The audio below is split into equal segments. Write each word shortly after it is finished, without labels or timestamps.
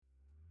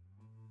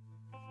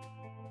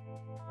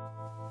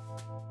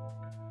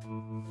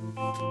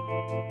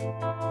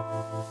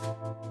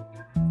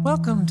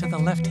Welcome to the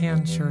Left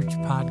Hand Church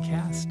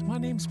podcast. My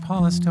name's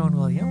Paula Stone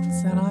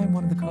Williams, and I'm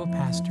one of the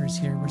co-pastors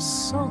here. We're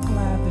so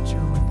glad that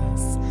you're with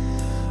us.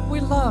 We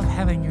love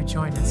having you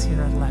join us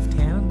here at Left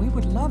Hand. We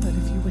would love it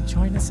if you would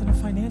join us in a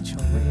financial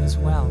way as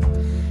well.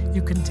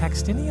 You can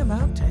text any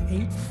amount to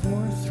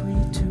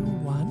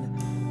 84321,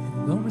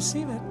 and we'll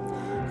receive it.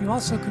 You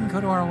also can go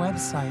to our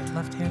website,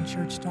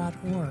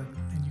 lefthandchurch.org,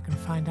 and you can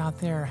find out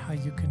there how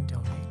you can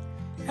donate.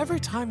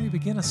 Every time we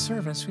begin a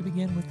service, we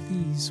begin with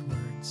these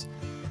words.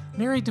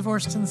 Married,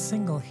 divorced, and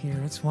single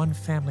here, it's one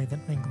family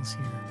that mingles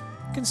here.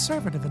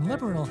 Conservative and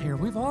liberal here,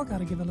 we've all got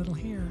to give a little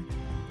here.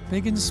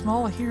 Big and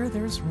small here,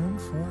 there's room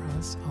for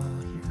us all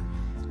here.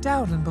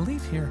 Doubt and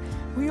belief here,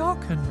 we all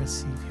can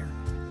receive here.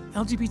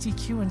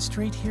 LGBTQ and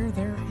straight here,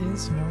 there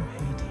is no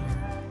hate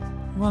here.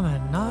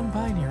 Woman,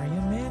 non-binary,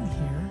 and man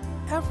here,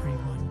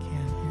 everyone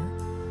can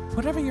here.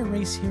 Whatever your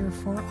race here,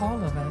 for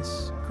all of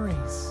us,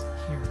 grace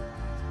here.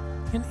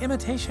 In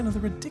imitation of the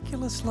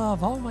ridiculous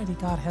love Almighty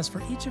God has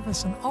for each of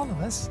us and all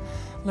of us,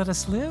 let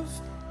us live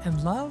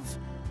and love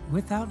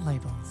without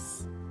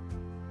labels.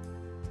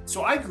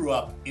 So I grew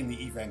up in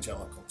the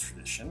evangelical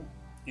tradition,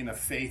 in a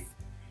faith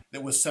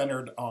that was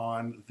centered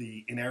on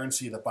the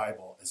inerrancy of the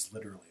Bible as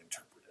literally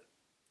interpreted.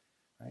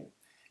 Right?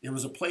 It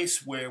was a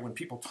place where when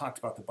people talked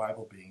about the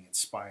Bible being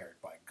inspired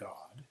by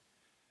God,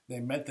 they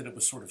meant that it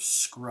was sort of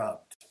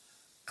scrubbed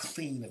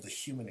clean of the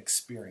human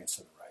experience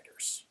of the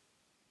writers.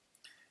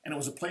 And it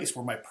was a place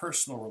where my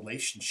personal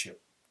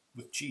relationship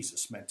with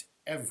Jesus meant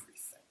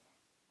everything.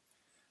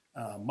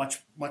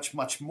 Much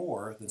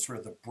more than sort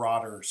of the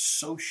broader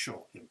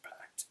social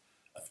impact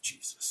of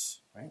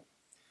Jesus, right?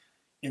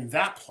 In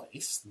that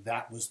place,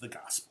 that was the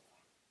gospel.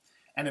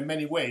 And in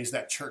many ways,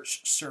 that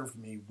church served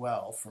me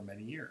well for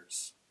many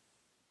years.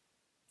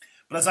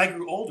 But as I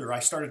grew older, I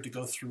started to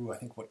go through, I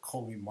think, what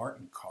Colby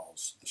Martin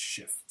calls the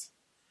shift.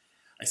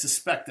 I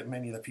suspect that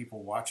many of the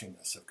people watching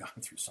this have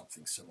gone through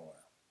something similar.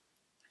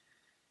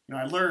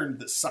 I learned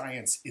that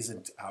science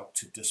isn't out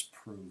to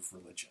disprove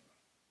religion.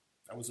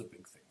 That was a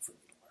big thing for me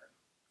to learn.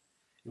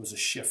 It was a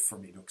shift for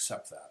me to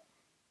accept that.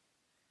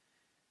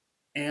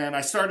 And I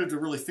started to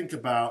really think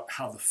about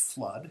how the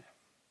flood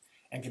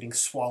and getting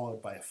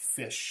swallowed by a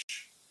fish,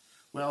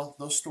 well,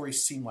 those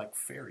stories seem like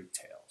fairy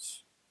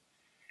tales.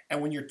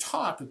 And when you're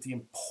taught that the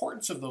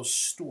importance of those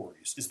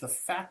stories is the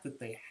fact that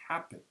they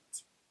happened,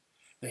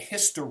 the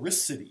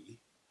historicity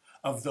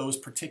of those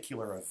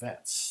particular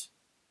events,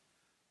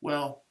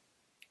 well,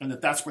 and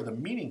that's where the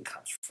meaning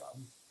comes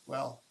from,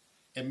 well,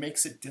 it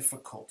makes it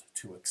difficult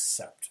to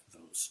accept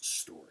those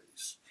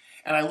stories.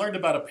 And I learned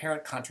about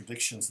apparent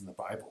contradictions in the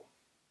Bible,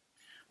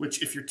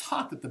 which if you're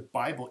taught that the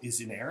Bible is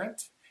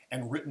inerrant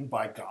and written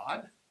by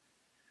God,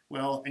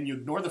 well, and you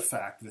ignore the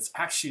fact that it's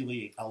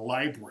actually a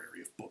library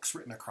of books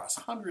written across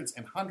hundreds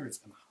and hundreds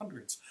and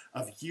hundreds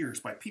of years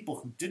by people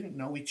who didn't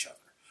know each other,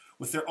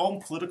 with their own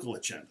political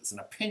agendas and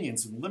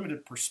opinions and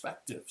limited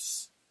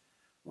perspectives,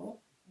 well,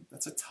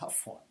 that's a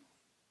tough one.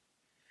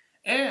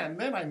 And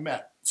then I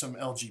met some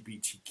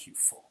LGBTQ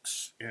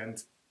folks,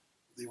 and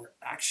they were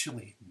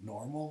actually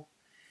normal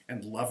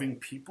and loving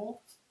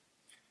people.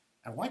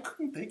 And why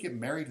couldn't they get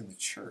married in the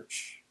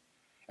church?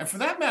 And for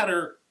that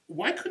matter,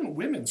 why couldn't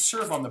women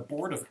serve on the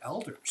board of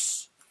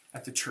elders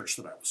at the church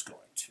that I was going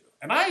to?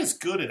 And I was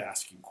good at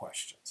asking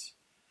questions.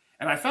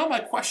 And I found my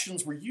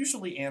questions were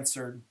usually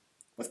answered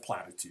with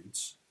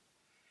platitudes.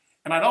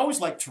 And I'd always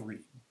liked to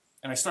read.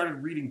 And I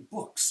started reading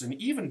books, and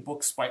even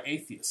books by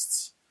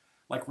atheists,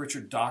 like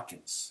Richard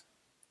Dawkins.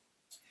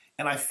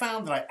 And I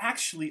found that I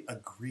actually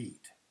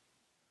agreed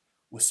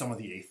with some of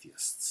the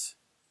atheists.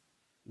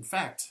 In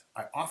fact,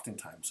 I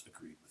oftentimes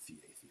agreed with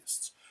the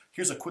atheists.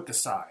 Here's a quick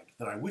aside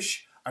that I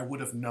wish I would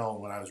have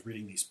known when I was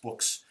reading these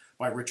books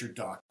by Richard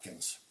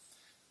Dawkins,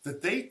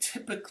 that they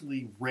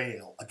typically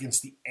rail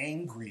against the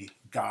angry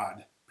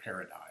God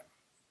paradigm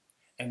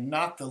and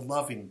not the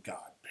loving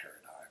God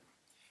paradigm.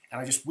 And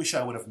I just wish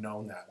I would have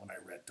known that when I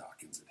read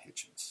Dawkins and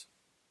Hitchens.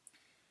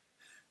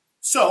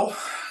 So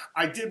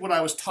I did what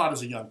I was taught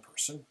as a young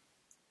person,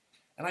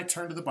 and I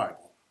turned to the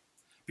Bible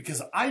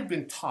because I'd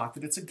been taught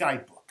that it's a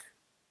guidebook,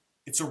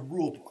 it's a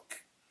rule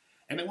book,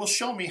 and it will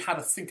show me how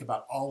to think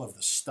about all of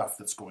the stuff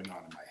that's going on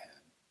in my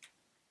head.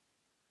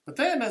 But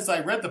then as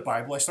I read the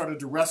Bible, I started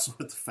to wrestle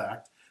with the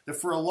fact that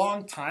for a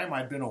long time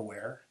I'd been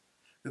aware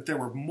that there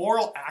were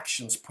moral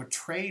actions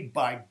portrayed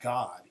by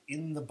God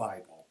in the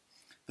Bible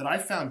that I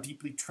found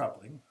deeply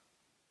troubling,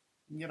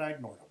 and yet I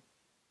ignored them.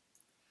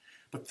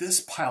 But this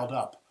piled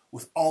up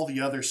with all the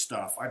other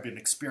stuff I've been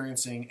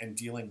experiencing and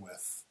dealing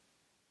with.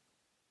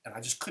 And I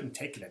just couldn't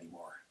take it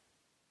anymore.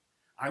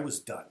 I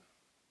was done.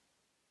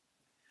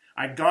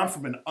 I'd gone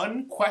from an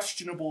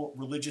unquestionable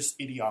religious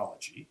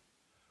ideology,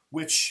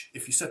 which,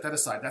 if you set that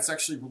aside, that's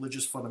actually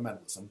religious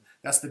fundamentalism.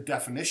 That's the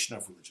definition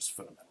of religious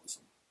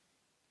fundamentalism.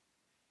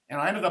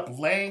 And I ended up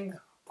laying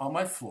on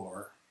my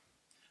floor,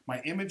 my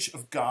image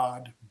of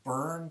God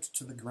burned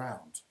to the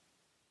ground.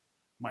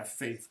 My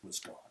faith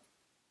was gone.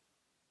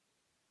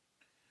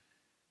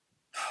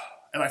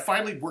 And I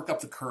finally worked up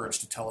the courage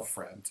to tell a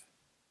friend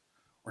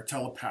or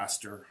tell a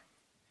pastor.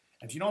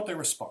 And do you know what their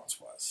response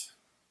was?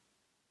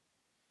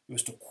 It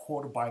was to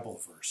quote a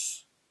Bible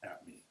verse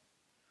at me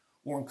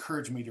or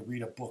encourage me to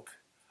read a book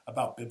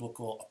about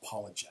biblical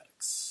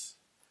apologetics.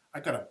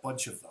 I've got a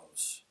bunch of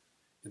those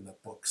in the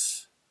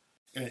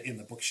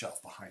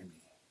bookshelf behind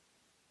me.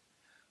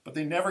 But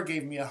they never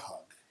gave me a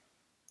hug.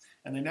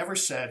 And they never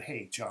said,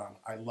 hey, John,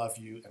 I love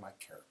you and I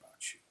care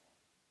about you.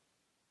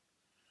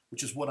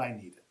 Which is what I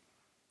needed.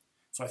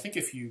 So I think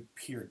if you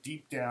peer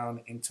deep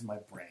down into my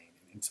brain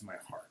and into my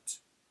heart,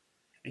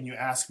 and you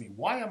ask me,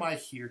 why am I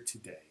here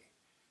today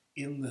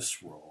in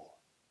this role?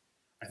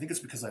 I think it's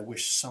because I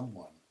wish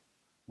someone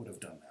would have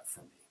done that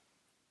for me.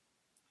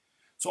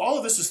 So all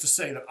of this is to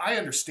say that I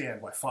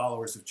understand why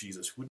followers of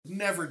Jesus would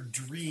never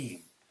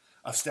dream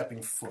of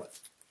stepping foot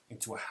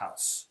into a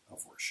house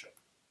of worship.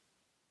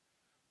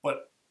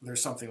 But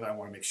there's something that I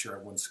want to make sure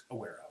everyone's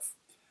aware of.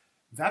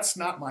 That's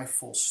not my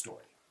full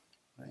story,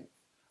 right?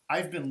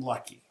 I've been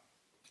lucky.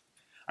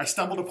 I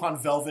stumbled upon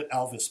Velvet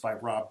Elvis by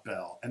Rob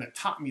Bell, and it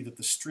taught me that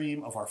the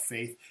stream of our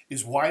faith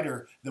is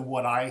wider than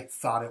what I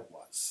thought it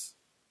was.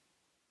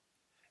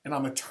 And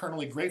I'm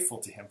eternally grateful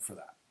to him for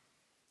that.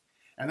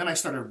 And then I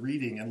started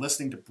reading and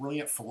listening to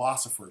brilliant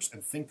philosophers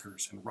and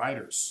thinkers and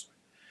writers.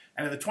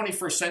 And in the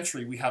 21st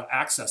century, we have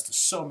access to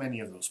so many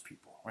of those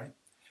people, right?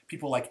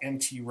 People like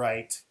N.T.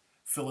 Wright,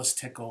 Phyllis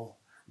Tickle,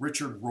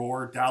 Richard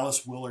Rohr,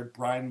 Dallas Willard,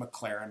 Brian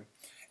McLaren.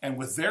 And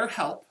with their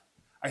help,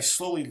 I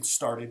slowly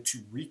started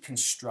to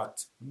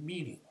reconstruct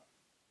meaning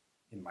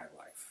in my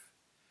life.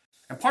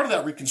 And part of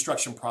that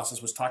reconstruction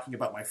process was talking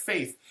about my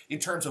faith in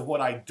terms of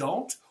what I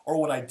don't or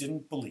what I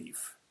didn't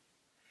believe.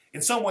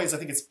 In some ways, I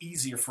think it's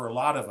easier for a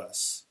lot of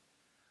us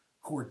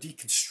who are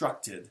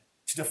deconstructed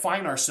to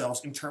define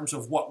ourselves in terms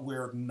of what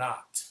we're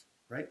not,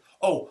 right?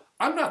 Oh,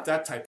 I'm not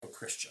that type of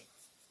Christian.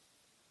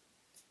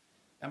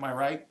 Am I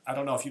right? I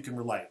don't know if you can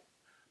relate.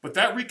 But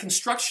that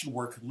reconstruction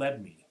work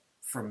led me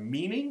from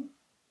meaning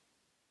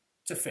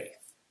to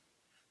faith,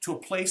 to a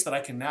place that I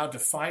can now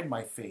define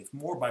my faith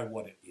more by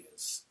what it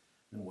is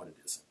than what it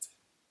isn't.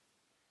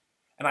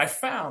 And I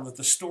found that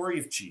the story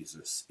of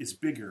Jesus is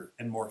bigger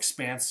and more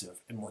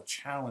expansive and more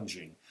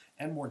challenging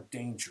and more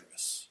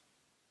dangerous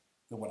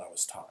than what I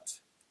was taught.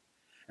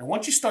 And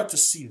once you start to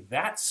see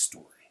that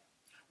story,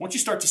 once you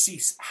start to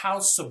see how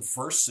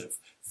subversive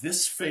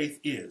this faith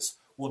is,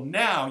 well,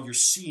 now you're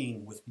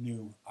seeing with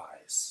new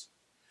eyes.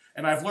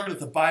 And I've learned that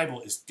the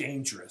Bible is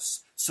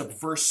dangerous,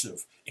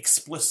 subversive,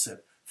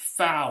 explicit,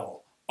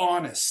 foul,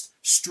 honest,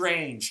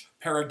 strange,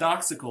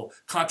 paradoxical,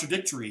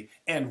 contradictory,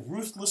 and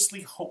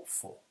ruthlessly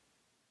hopeful.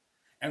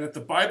 And that the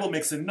Bible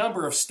makes a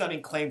number of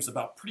stunning claims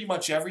about pretty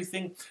much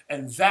everything,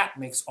 and that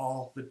makes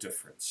all the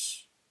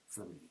difference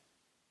for me.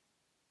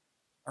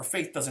 Our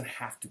faith doesn't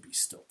have to be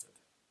stilted.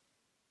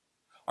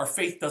 Our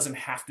faith doesn't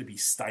have to be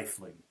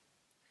stifling.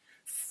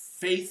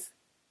 Faith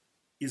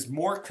is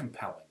more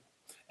compelling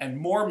and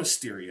more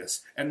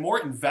mysterious and more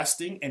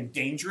investing and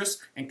dangerous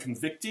and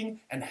convicting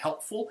and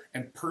helpful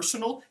and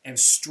personal and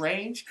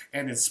strange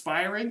and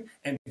inspiring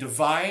and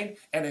divine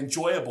and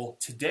enjoyable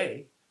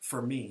today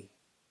for me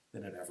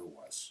than it ever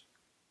was.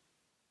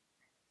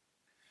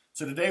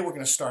 So today we're going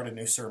to start a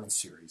new sermon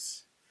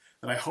series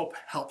that I hope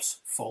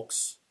helps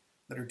folks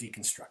that are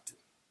deconstructed.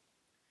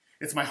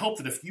 It's my hope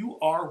that if you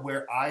are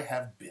where I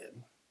have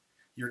been,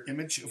 your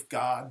image of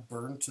God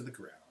burned to the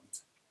ground,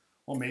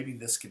 well, maybe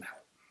this can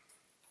help.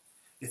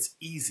 It's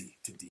easy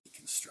to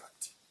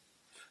deconstruct.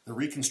 The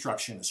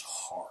reconstruction is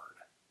hard.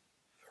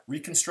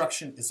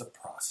 Reconstruction is a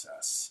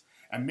process,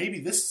 and maybe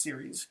this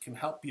series can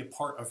help be a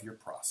part of your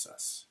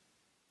process.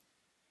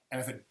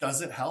 And if it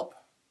doesn't help,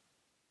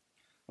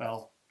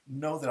 well,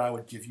 know that I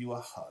would give you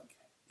a hug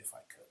if I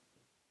could.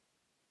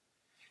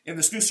 In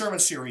this new sermon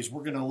series,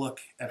 we're going to look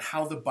at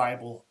how the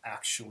Bible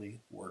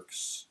actually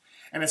works.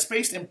 And it's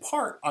based in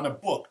part on a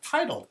book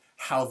titled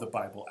How the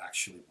Bible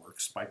Actually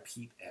Works by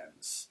Pete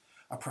Enns,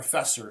 a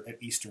professor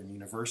at Eastern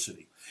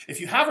University.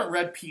 If you haven't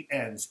read Pete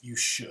Enns, you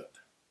should.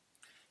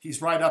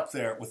 He's right up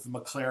there with the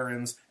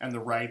McLarens and the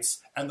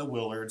Wrights and the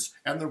Willards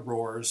and the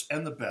Rohrs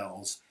and the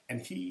Bells,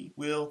 and he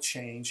will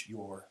change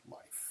your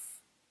life.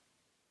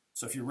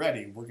 So if you're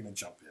ready, we're going to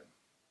jump in.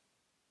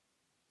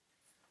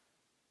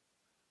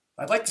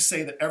 I'd like to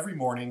say that every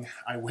morning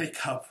I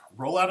wake up,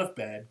 roll out of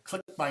bed,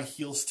 click my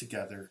heels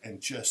together, and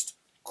just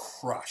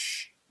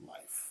crush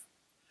life.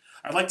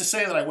 I'd like to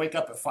say that I wake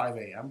up at 5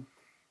 a.m.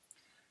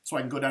 so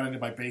I can go down into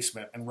my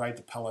basement and ride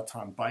the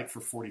Peloton bike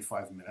for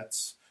 45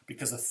 minutes,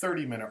 because a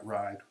 30-minute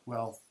ride,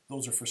 well,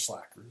 those are for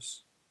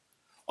slackers.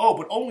 Oh,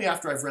 but only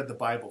after I've read the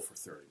Bible for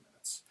 30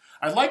 minutes.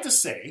 I'd like to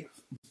say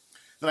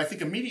that I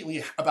think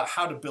immediately about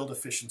how to build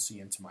efficiency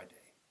into my day.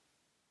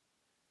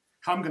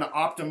 How I'm going to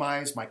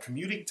optimize my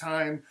commuting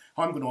time,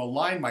 how I'm going to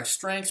align my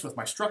strengths with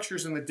my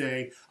structures in the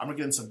day. I'm going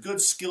to get in some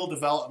good skill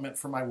development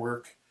for my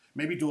work,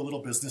 maybe do a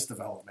little business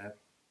development.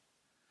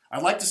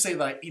 I'd like to say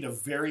that I eat a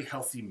very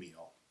healthy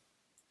meal.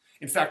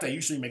 In fact, I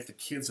usually make the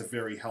kids a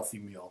very healthy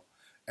meal,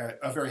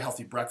 a very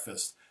healthy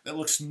breakfast that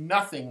looks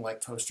nothing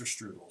like toaster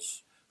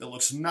strudels, that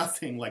looks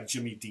nothing like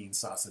Jimmy Dean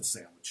sausage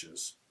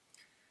sandwiches.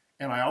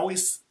 And I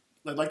always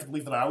like to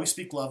believe that I always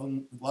speak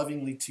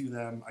lovingly to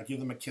them. I give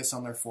them a kiss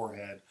on their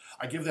forehead.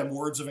 I give them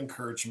words of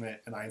encouragement,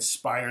 and I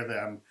inspire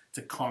them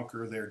to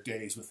conquer their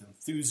days with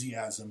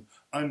enthusiasm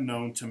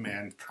unknown to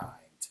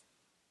mankind.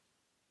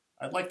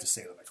 I'd like to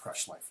say that I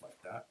crush life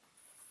like that.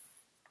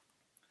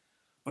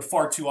 But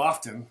far too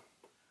often,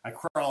 I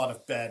crawl out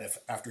of bed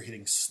after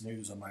hitting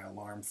snooze on my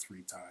alarm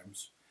 3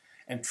 times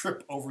and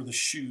trip over the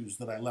shoes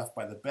that I left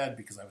by the bed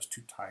because I was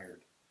too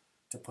tired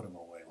to put them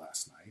away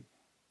last night.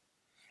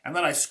 And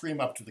then I scream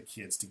up to the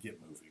kids to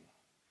get moving,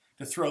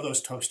 to throw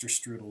those toaster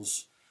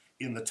strudels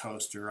in the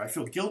toaster. I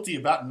feel guilty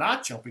about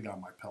not jumping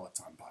on my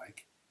Peloton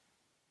bike.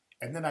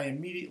 And then I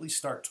immediately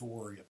start to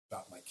worry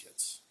about my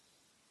kids.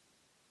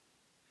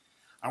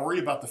 I worry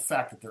about the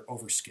fact that they're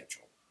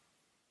overscheduled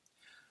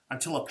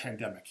until a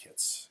pandemic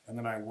hits. And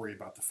then I worry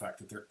about the fact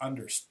that they're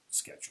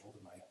underscheduled,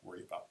 and I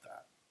worry about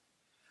that.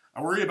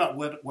 I worry about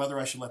whether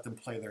I should let them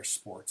play their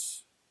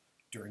sports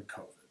during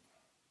COVID.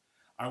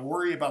 I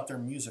worry about their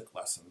music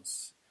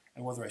lessons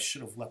and whether I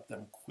should have let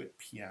them quit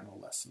piano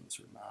lessons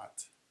or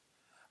not.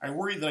 I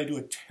worry that I do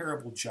a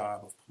terrible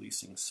job of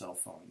policing cell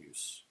phone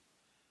use,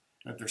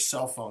 and that their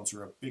cell phones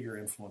are a bigger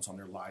influence on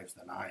their lives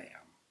than I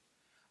am.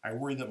 I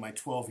worry that my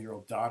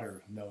 12-year-old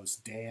daughter knows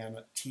Dan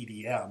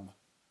TDM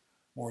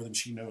more than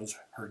she knows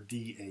her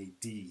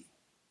DAD.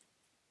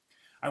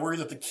 I worry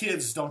that the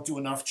kids don't do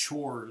enough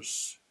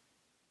chores,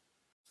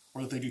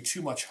 or that they do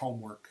too much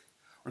homework,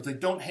 or that they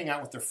don't hang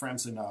out with their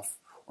friends enough,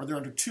 or they're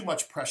under too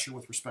much pressure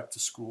with respect to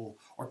school,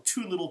 or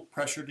too little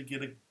pressure to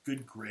get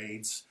good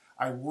grades.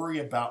 I worry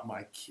about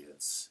my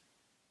kids.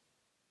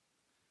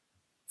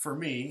 For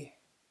me,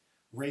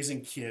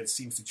 raising kids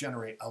seems to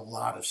generate a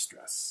lot of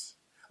stress,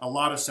 a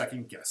lot of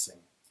second guessing.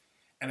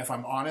 And if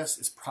I'm honest,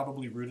 it's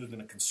probably rooted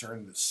in a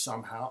concern that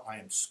somehow I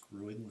am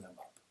screwing them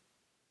up.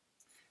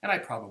 And I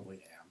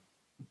probably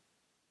am.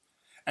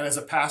 And as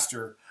a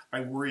pastor, I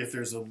worry if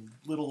there's a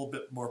little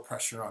bit more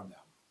pressure on them.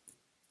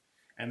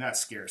 And that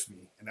scares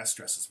me, and that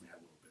stresses me a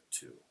little bit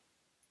too.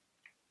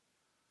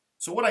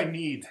 So what I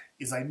need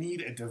is a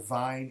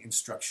divine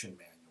instruction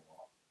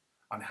manual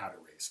on how to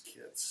raise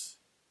kids.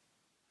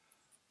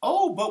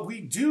 Oh, but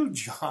we do,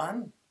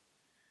 John.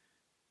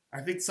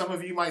 I think some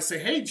of you might say,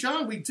 hey,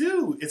 John, we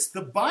do. It's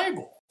the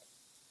Bible.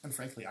 And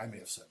frankly, I may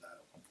have said that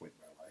at one point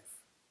in my life.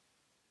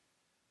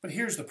 But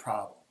here's the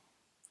problem.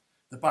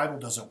 The Bible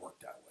doesn't work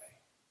that way.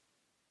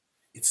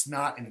 It's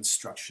not an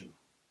instruction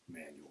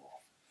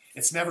manual.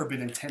 It's never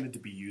been intended to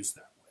be used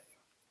that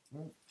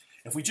way.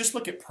 If we just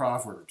look at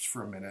Proverbs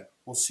for a minute,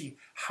 we'll see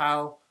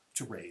how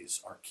to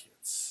raise our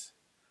kids.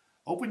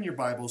 Open your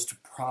Bibles to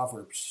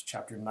Proverbs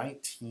chapter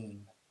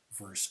 19,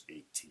 verse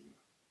 18.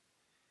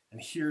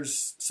 And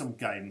here's some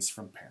guidance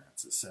from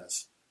parents. It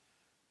says,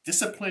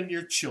 discipline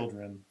your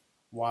children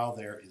while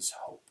there is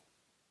hope.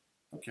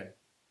 Okay,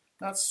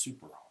 not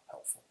super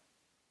helpful.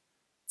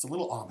 It's a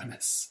little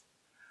ominous.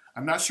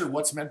 I'm not sure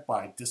what's meant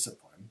by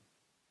discipline.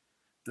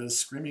 Does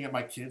screaming at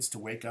my kids to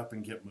wake up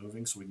and get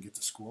moving so we can get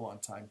to school on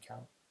time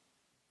count?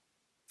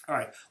 All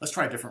right, let's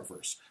try a different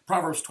verse.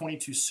 Proverbs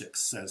 22:6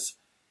 says,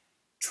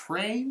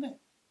 train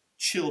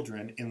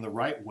children in the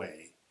right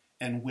way,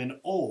 and when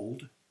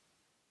old,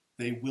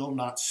 they will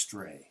not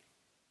stray.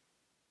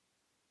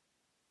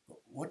 But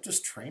what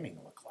does training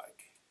look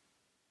like?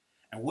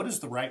 And what is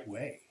the right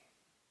way?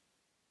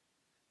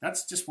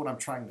 That's just what I'm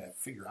trying to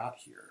figure out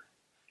here.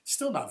 It's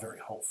still not very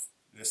helpful.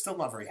 It's still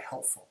not very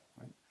helpful.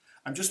 Right?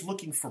 I'm just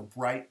looking for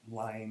bright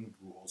line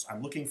rules.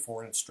 I'm looking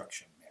for an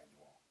instruction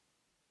manual.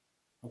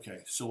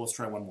 Okay, so let's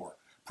try one more.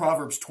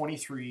 Proverbs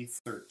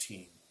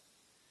 23:13.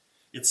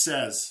 It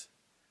says,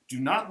 do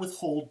not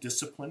withhold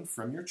discipline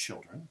from your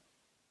children.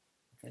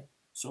 Okay,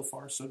 so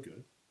far so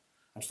good.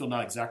 I'm still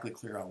not exactly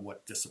clear on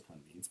what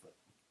discipline means, but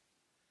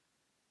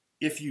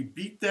if you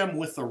beat them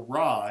with a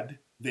rod,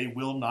 they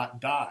will not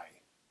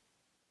die.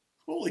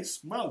 Holy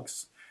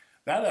smokes,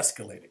 that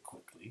escalated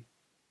quickly.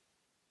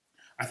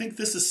 I think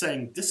this is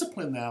saying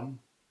discipline them,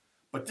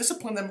 but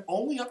discipline them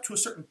only up to a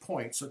certain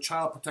point so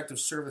Child Protective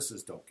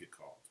Services don't get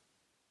called.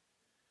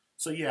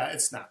 So yeah,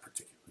 it's not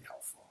particularly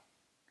helpful.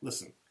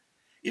 Listen,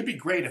 it'd be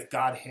great if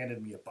God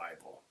handed me a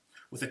Bible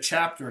with a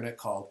chapter in it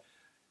called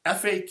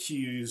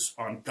FAQs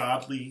on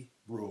Godly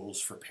Rules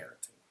for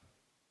Parenting.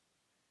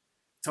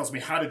 It tells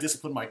me how to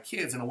discipline my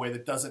kids in a way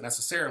that doesn't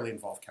necessarily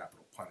involve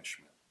capital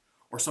punishment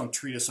or some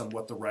treatise on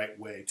what the right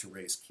way to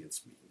raise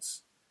kids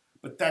means.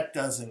 But that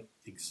doesn't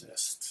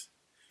exist.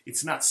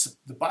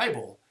 The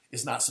Bible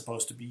is not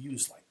supposed to be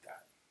used like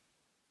that.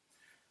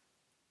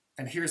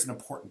 And here's an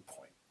important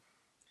point.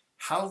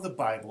 How the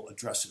Bible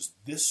addresses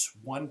this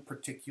one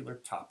particular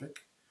topic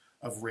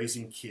of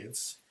raising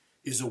kids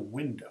is a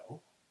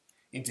window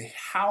into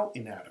how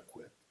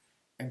inadequate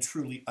and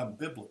truly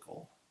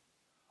unbiblical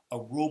a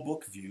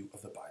rulebook view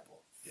of the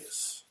Bible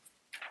is.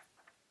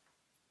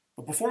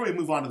 But before we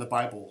move on to the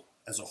Bible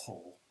as a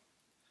whole,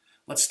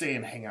 let's stay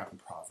and hang out in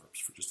Proverbs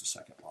for just a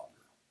second longer.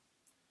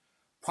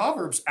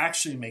 Proverbs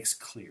actually makes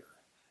clear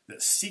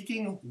that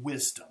seeking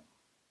wisdom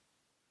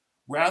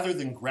rather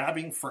than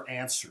grabbing for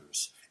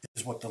answers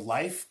is what the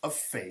life of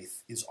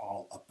faith is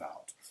all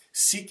about.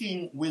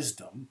 Seeking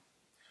wisdom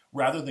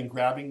rather than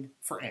grabbing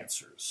for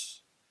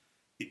answers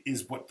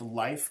is what the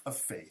life of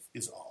faith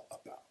is all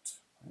about.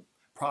 Right?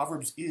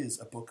 Proverbs is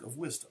a book of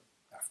wisdom,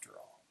 after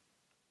all.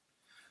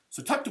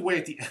 So tucked away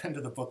at the end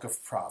of the book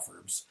of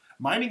Proverbs,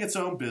 minding its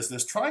own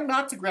business, trying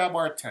not to grab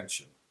our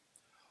attention,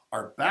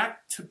 are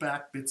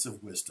back-to-back bits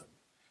of wisdom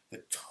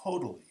that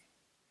totally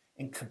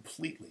and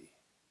completely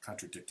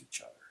contradict each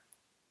other.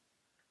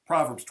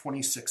 Proverbs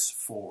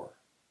 26:4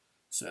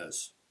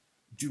 says,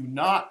 "Do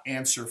not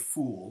answer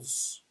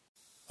fools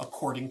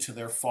according to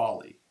their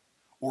folly,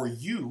 or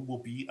you will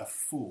be a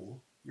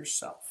fool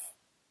yourself."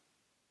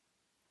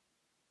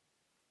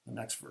 The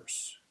next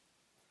verse,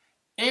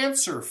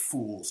 "Answer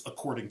fools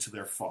according to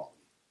their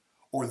folly,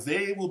 or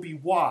they will be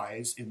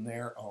wise in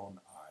their own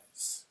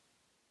eyes."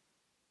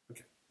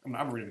 Okay,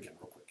 I'm reading it again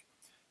real quick.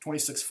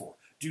 26:4,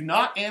 "Do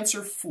not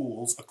answer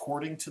fools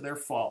according to their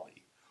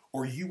folly,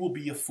 or you will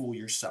be a fool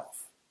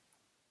yourself."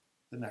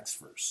 The next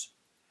verse,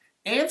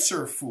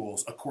 "Answer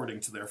fools according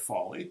to their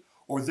folly,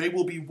 or they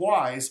will be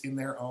wise in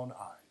their own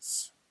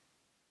eyes."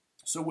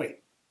 So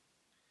wait,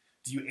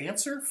 do you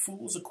answer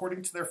fools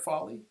according to their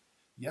folly?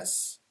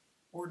 Yes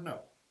or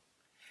no?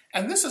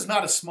 And this is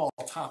not a small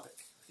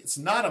topic. It's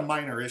not a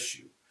minor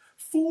issue.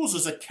 Fools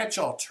is a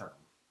catch-all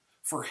term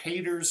for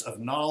haters of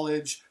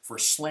knowledge, for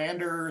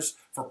slanderers,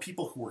 for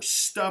people who are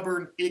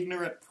stubborn,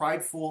 ignorant,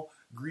 prideful,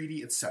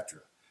 greedy,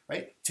 etc.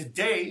 Right?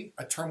 Today,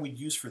 a term we'd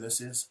use for this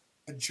is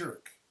a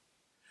jerk.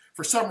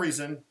 For some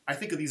reason, I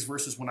think of these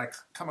verses when I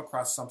come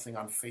across something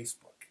on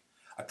Facebook,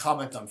 a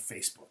comment on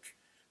Facebook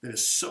that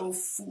is so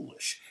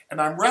foolish, and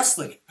I'm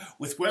wrestling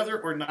with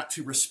whether or not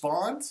to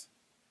respond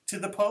to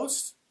the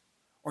post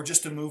or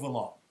just to move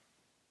along.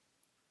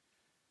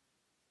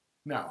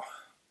 Now,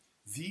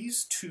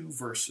 these two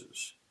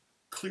verses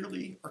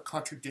clearly are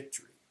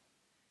contradictory,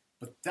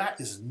 but that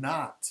is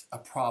not a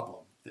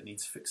problem that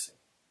needs fixing.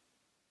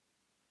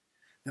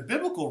 The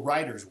biblical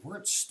writers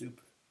weren't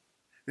stupid.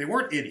 They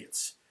weren't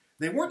idiots.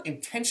 They weren't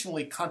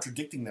intentionally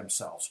contradicting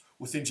themselves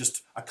within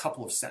just a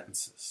couple of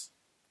sentences.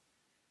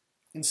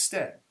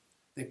 Instead,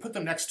 they put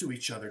them next to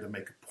each other to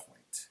make a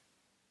point.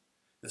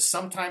 That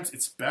sometimes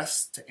it's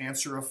best to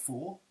answer a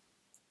fool,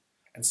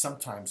 and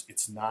sometimes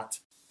it's not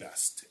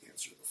best to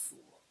answer the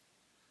fool.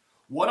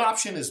 What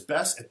option is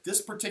best at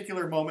this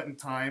particular moment in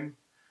time?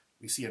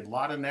 We see a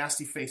lot of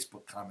nasty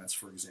Facebook comments,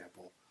 for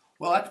example.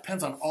 Well, that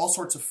depends on all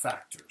sorts of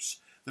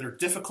factors that are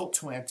difficult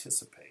to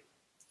anticipate.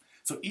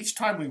 So each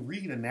time we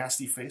read a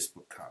nasty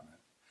Facebook comment,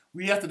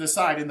 we have to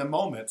decide in the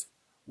moment,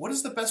 what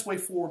is the best way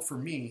forward for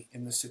me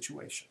in this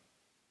situation?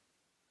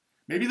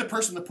 Maybe the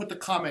person that put the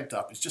comment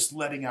up is just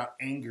letting out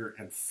anger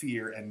and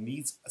fear and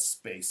needs a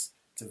space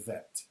to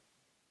vent.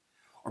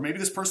 Or maybe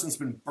this person's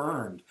been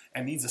burned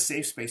and needs a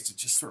safe space to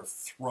just sort of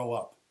throw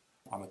up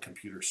on the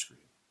computer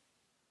screen.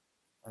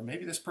 Or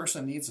maybe this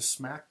person needs a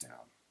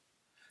smackdown.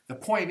 The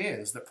point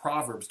is that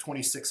Proverbs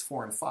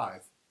 26:4 and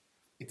 5,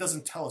 it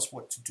doesn't tell us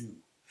what to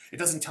do. It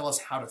doesn't tell us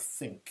how to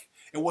think.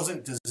 It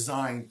wasn't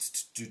designed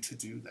to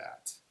do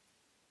that.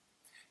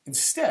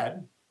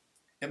 Instead,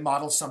 it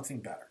models something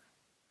better.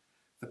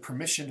 The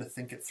permission to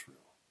think it through.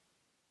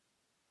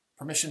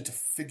 Permission to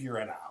figure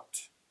it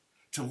out.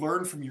 To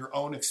learn from your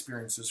own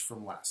experiences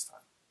from last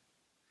time.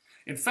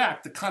 In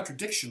fact, the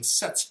contradiction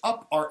sets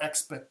up our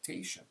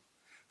expectation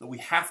that we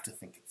have to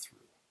think it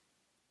through.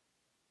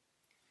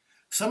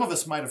 Some of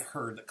us might have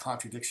heard that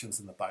contradictions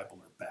in the Bible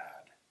are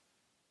bad.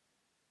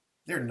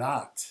 They're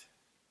not.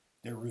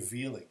 They're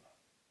revealing.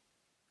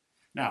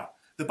 Now,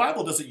 the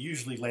Bible doesn't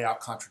usually lay out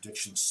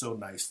contradictions so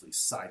nicely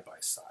side by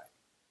side.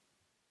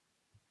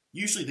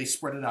 Usually they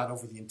spread it out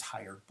over the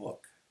entire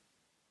book,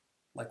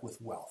 like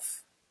with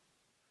wealth.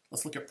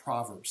 Let's look at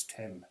Proverbs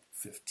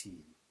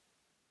 10:15.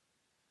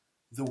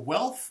 "The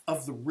wealth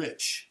of the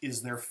rich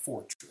is their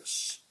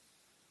fortress.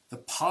 The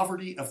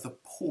poverty of the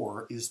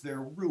poor is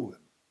their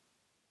ruin."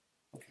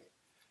 Okay,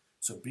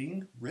 so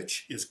being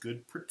rich is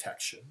good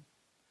protection.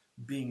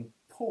 Being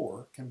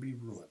poor can be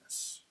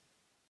ruinous.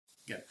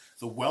 Again,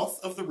 the wealth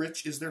of the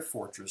rich is their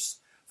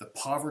fortress. The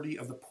poverty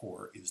of the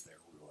poor is their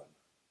ruin.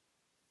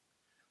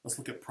 Let's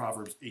look at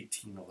Proverbs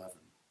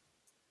 18:11.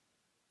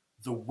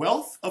 "The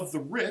wealth of the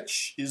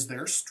rich is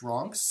their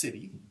strong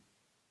city."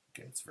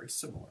 Okay, it's very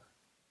similar.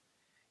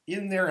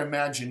 "In their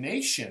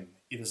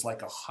imagination, it is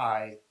like a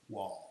high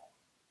wall."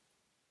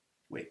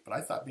 Wait, but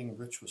I thought being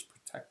rich was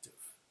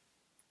protective.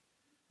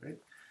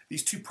 Right?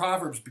 These two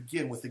proverbs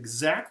begin with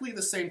exactly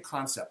the same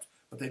concept,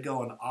 but they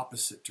go in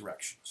opposite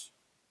directions.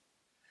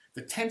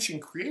 The tension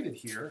created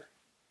here,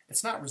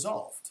 it's not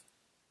resolved.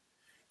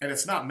 And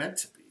it's not meant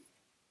to be.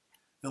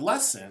 The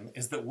lesson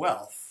is that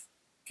wealth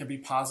can be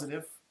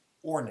positive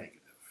or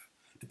negative,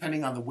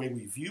 depending on the way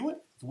we view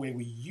it, the way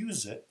we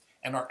use it,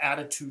 and our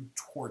attitude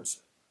towards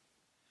it.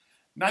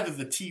 Neither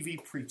the TV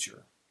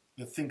preacher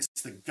that thinks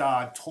that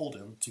God told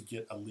him to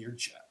get a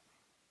Learjet,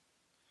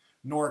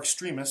 nor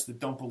extremists that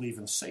don't believe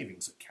in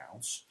savings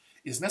accounts,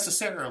 is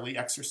necessarily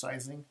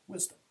exercising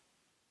wisdom.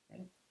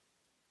 Right?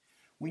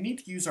 We need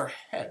to use our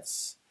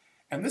heads,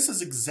 and this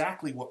is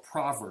exactly what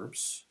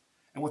Proverbs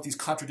and what these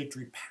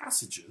contradictory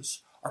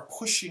passages are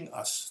pushing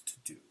us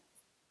to do.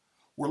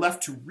 We're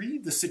left to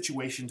read the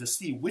situation to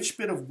see which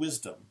bit of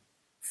wisdom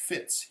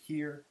fits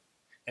here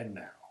and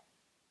now.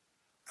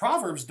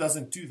 Proverbs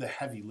doesn't do the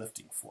heavy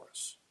lifting for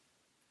us.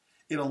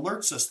 It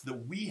alerts us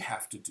that we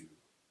have to do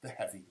the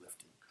heavy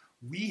lifting.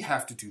 We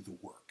have to do the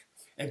work.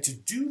 And to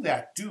do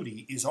that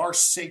duty is our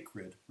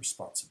sacred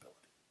responsibility.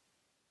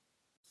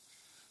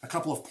 A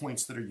couple of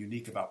points that are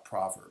unique about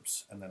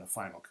Proverbs, and then a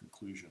final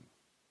conclusion.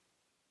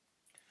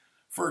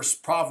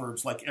 First,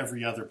 Proverbs, like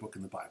every other book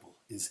in the Bible,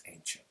 is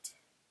ancient.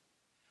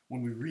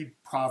 When we read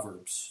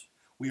Proverbs,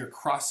 we are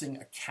crossing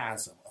a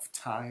chasm of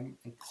time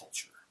and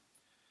culture.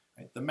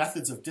 Right? The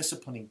methods of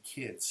disciplining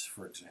kids,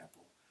 for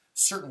example,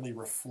 certainly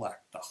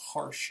reflect the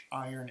harsh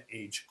Iron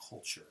Age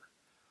culture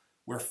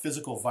where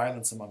physical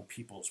violence among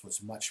peoples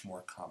was much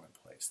more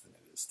commonplace than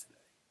it is today.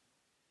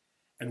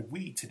 And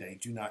we today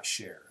do not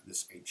share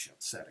this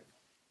ancient setting.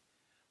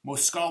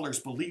 Most scholars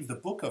believe the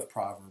book of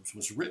Proverbs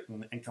was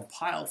written and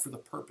compiled for the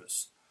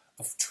purpose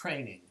of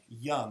training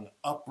young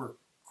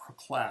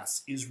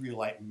upper-class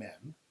Israelite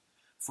men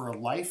for a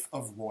life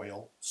of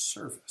royal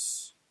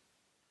service.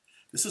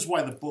 This is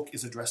why the book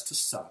is addressed to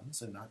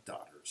sons and not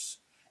daughters,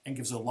 and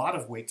gives a lot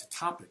of weight to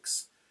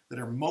topics that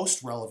are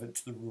most relevant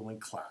to the ruling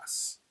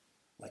class,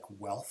 like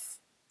wealth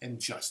and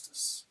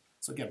justice.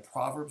 So again,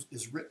 Proverbs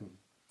is written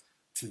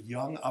to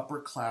young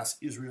upper-class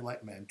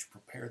Israelite men to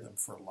prepare them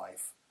for a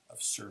life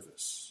of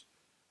service,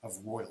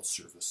 of royal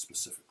service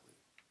specifically.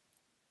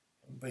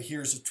 But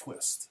here's a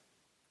twist.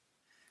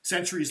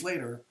 Centuries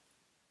later,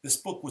 this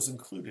book was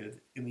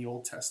included in the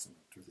Old Testament,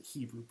 or the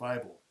Hebrew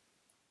Bible.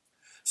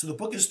 So the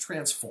book is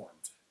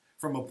transformed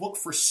from a book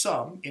for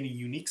some in a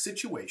unique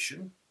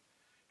situation,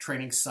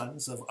 training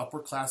sons of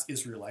upper-class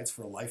Israelites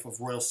for a life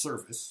of royal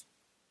service,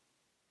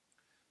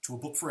 to a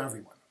book for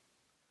everyone,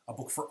 a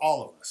book for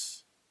all of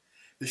us.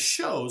 This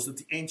shows that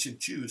the ancient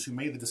Jews who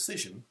made the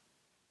decision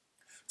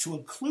to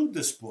include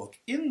this book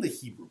in the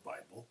Hebrew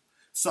Bible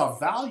saw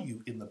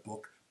value in the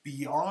book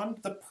beyond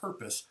the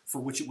purpose for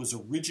which it was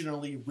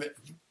originally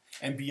written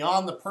and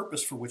beyond the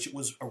purpose for which it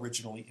was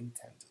originally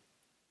intended.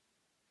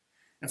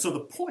 And so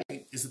the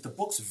point is that the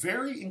book's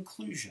very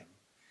inclusion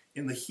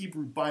in the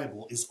Hebrew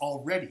Bible is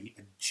already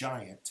a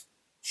giant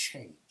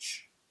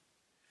change.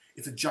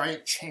 It's a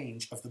giant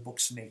change of the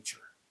book's nature.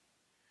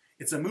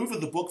 It's a move of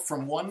the book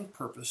from one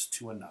purpose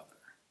to another.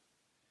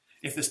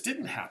 If this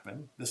didn't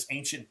happen, this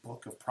ancient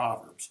book of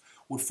Proverbs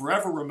would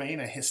forever remain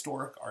a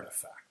historic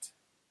artifact,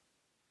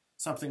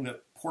 something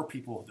that poor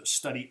people that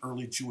study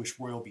early Jewish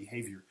royal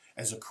behavior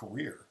as a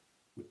career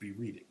would be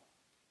reading.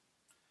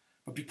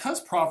 But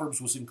because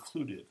Proverbs was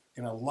included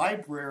in a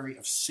library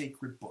of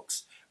sacred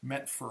books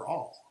meant for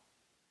all,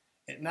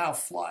 it now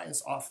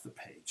flies off the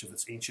page of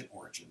its ancient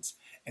origins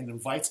and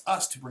invites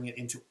us to bring it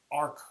into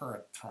our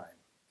current time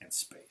and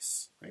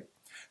space. Right?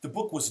 The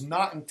book was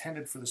not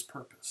intended for this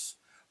purpose,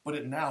 but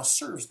it now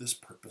serves this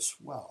purpose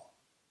well.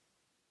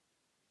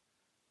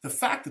 The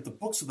fact that the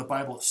books of the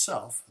Bible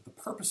itself, the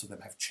purpose of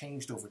them, have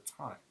changed over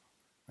time.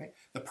 Right?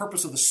 The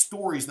purpose of the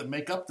stories that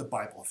make up the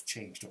Bible have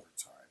changed over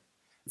time.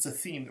 It's a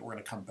theme that we're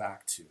going to come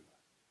back to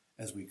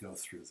as we go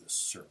through this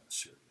sermon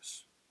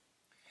series.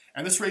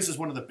 And this raises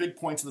one of the big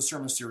points of the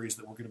sermon series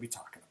that we're going to be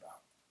talking about.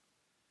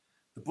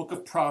 The book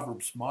of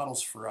Proverbs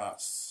models for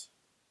us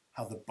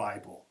how the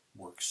Bible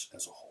works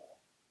as a whole.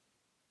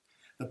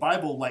 The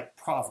Bible, like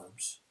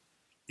Proverbs,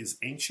 is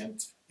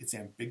ancient, it's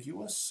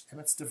ambiguous, and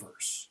it's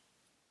diverse.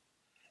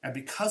 And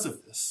because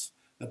of this,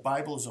 the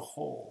Bible as a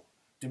whole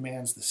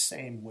demands the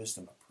same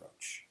wisdom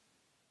approach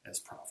as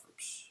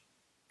Proverbs.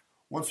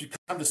 Once we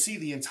come to see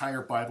the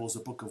entire Bible as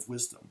a book of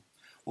wisdom,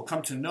 we'll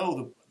come to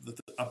know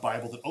a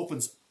Bible that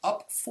opens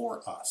up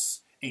for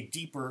us a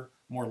deeper,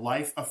 more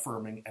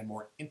life-affirming, and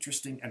more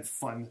interesting and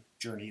fun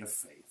journey of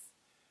faith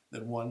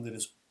than one that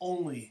is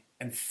only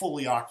and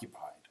fully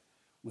occupied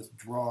with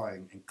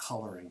drawing and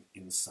coloring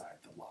inside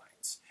the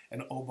lines.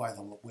 And oh, by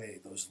the way,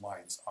 those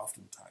lines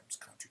oftentimes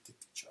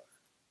contradict each other.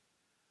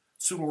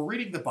 So when we're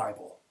reading the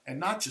Bible, and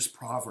not just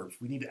Proverbs,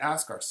 we need to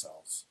ask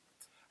ourselves,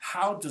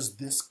 how does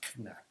this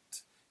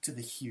connect to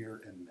the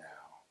here and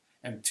now,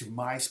 and to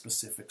my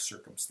specific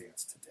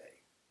circumstance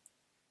today?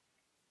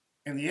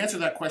 And the answer to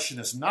that question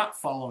is not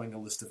following a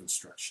list of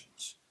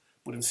instructions,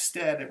 but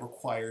instead it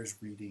requires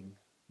reading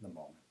the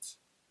moment.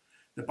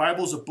 The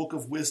Bible is a book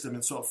of wisdom,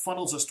 and so it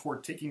funnels us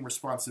toward taking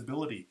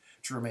responsibility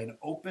to remain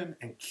open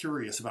and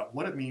curious about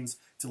what it means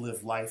to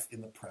live life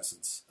in the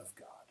presence of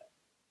God.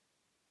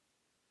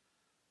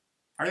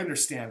 I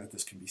understand that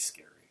this can be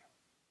scary.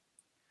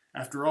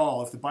 After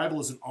all, if the Bible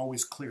isn't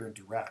always clear and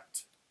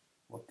direct,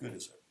 what good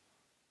is it?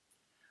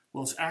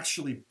 Well, it's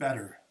actually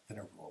better than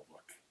a rule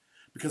book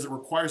because it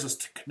requires us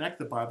to connect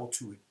the Bible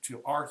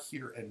to our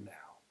here and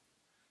now,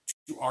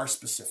 to our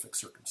specific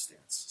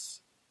circumstances.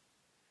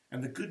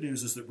 And the good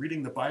news is that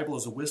reading the Bible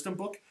as a wisdom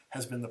book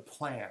has been the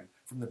plan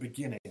from the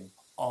beginning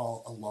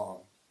all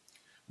along.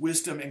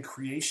 Wisdom and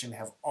creation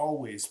have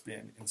always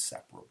been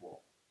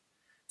inseparable.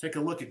 Take a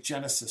look at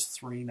Genesis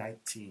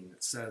 3:19.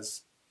 It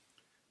says,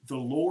 The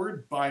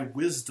Lord by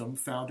wisdom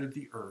founded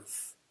the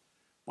earth.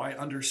 By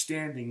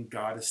understanding,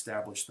 God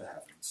established the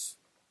heavens.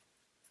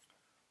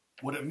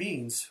 What it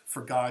means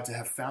for God to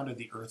have founded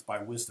the earth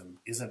by wisdom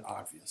isn't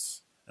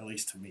obvious, at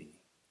least to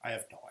me. I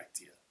have no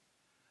idea.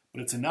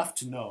 But it's enough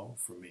to know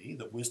for me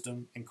that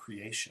wisdom and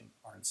creation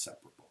are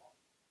inseparable.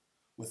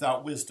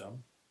 Without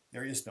wisdom,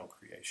 there is no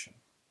creation.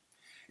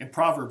 In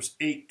Proverbs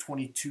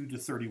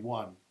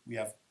 8:22-31, we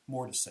have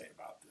more to say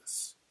about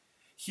this.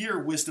 Here,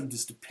 wisdom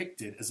is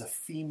depicted as a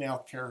female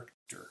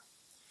character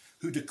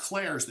who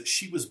declares that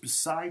she was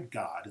beside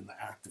God in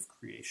the act of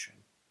creation.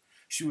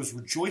 She was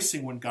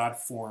rejoicing when God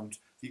formed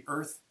the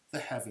earth, the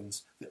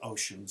heavens, the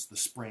oceans, the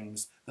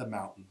springs, the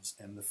mountains,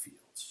 and the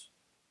fields.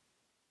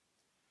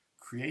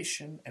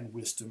 Creation and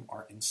wisdom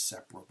are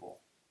inseparable.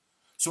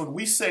 So when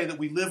we say that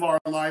we live our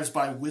lives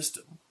by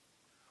wisdom,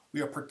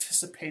 we are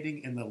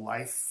participating in the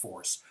life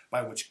force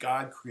by which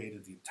God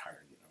created the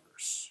entire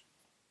universe.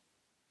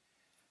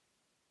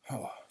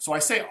 So I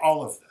say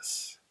all of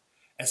this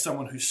as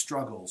someone who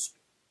struggles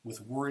with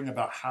worrying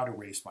about how to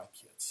raise my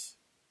kids,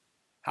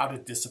 how to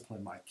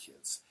discipline my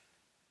kids,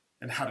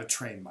 and how to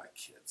train my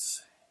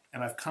kids.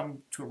 And I've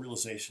come to a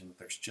realization that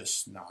there's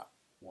just not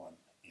one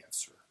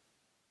answer.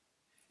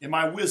 In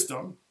my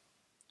wisdom,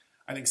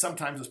 I think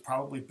sometimes it's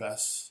probably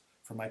best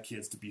for my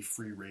kids to be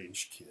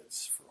free-range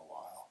kids for a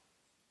while.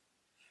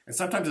 And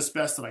sometimes it's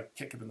best that I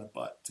kick them in the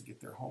butt to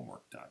get their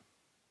homework done.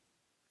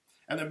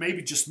 And then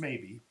maybe, just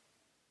maybe,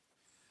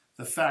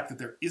 the fact that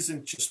there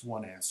isn't just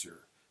one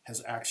answer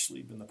has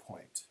actually been the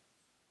point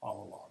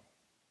all along.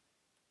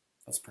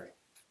 Let's pray.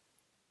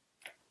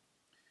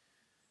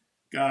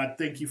 God,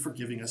 thank you for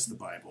giving us the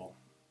Bible.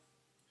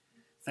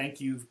 Thank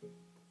you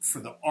for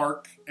the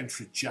arc and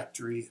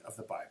trajectory of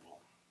the Bible.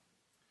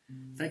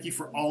 Thank you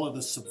for all of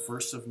the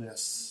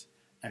subversiveness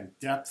and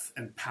depth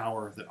and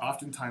power that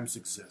oftentimes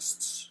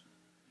exists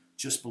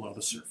just below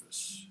the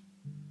surface.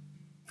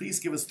 Please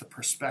give us the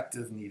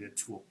perspective needed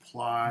to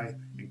apply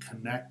and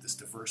connect this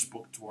diverse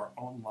book to our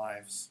own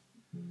lives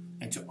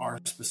and to our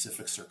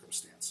specific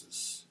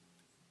circumstances.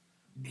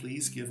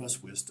 Please give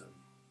us wisdom,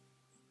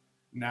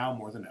 now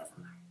more than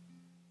ever.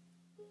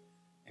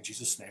 In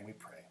Jesus' name we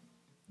pray.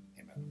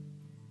 Amen.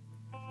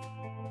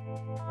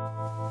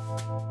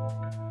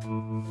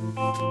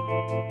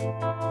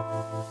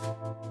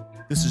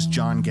 This is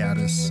John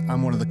Gaddis.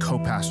 I'm one of the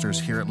co-pastors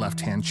here at Left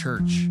Hand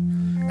Church.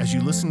 As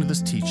you listen to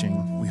this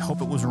teaching, we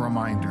hope it was a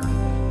reminder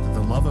that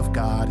the love of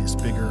God is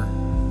bigger,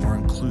 more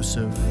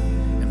inclusive,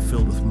 and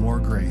filled with more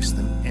grace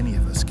than any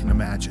of us can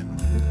imagine.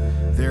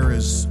 There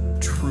is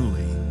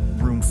truly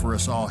room for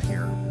us all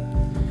here.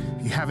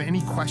 If you have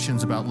any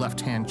questions about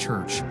Left Hand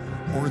Church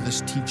or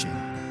this teaching,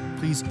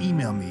 please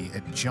email me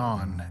at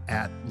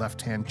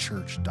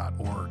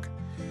john@lefthandchurch.org.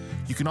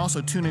 You can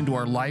also tune into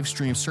our live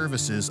stream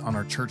services on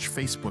our church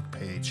Facebook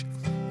page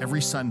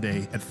every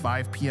Sunday at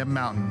 5 p.m.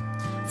 Mountain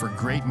for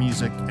great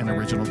music and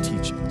original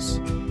teachings.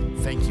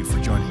 Thank you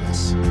for joining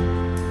us.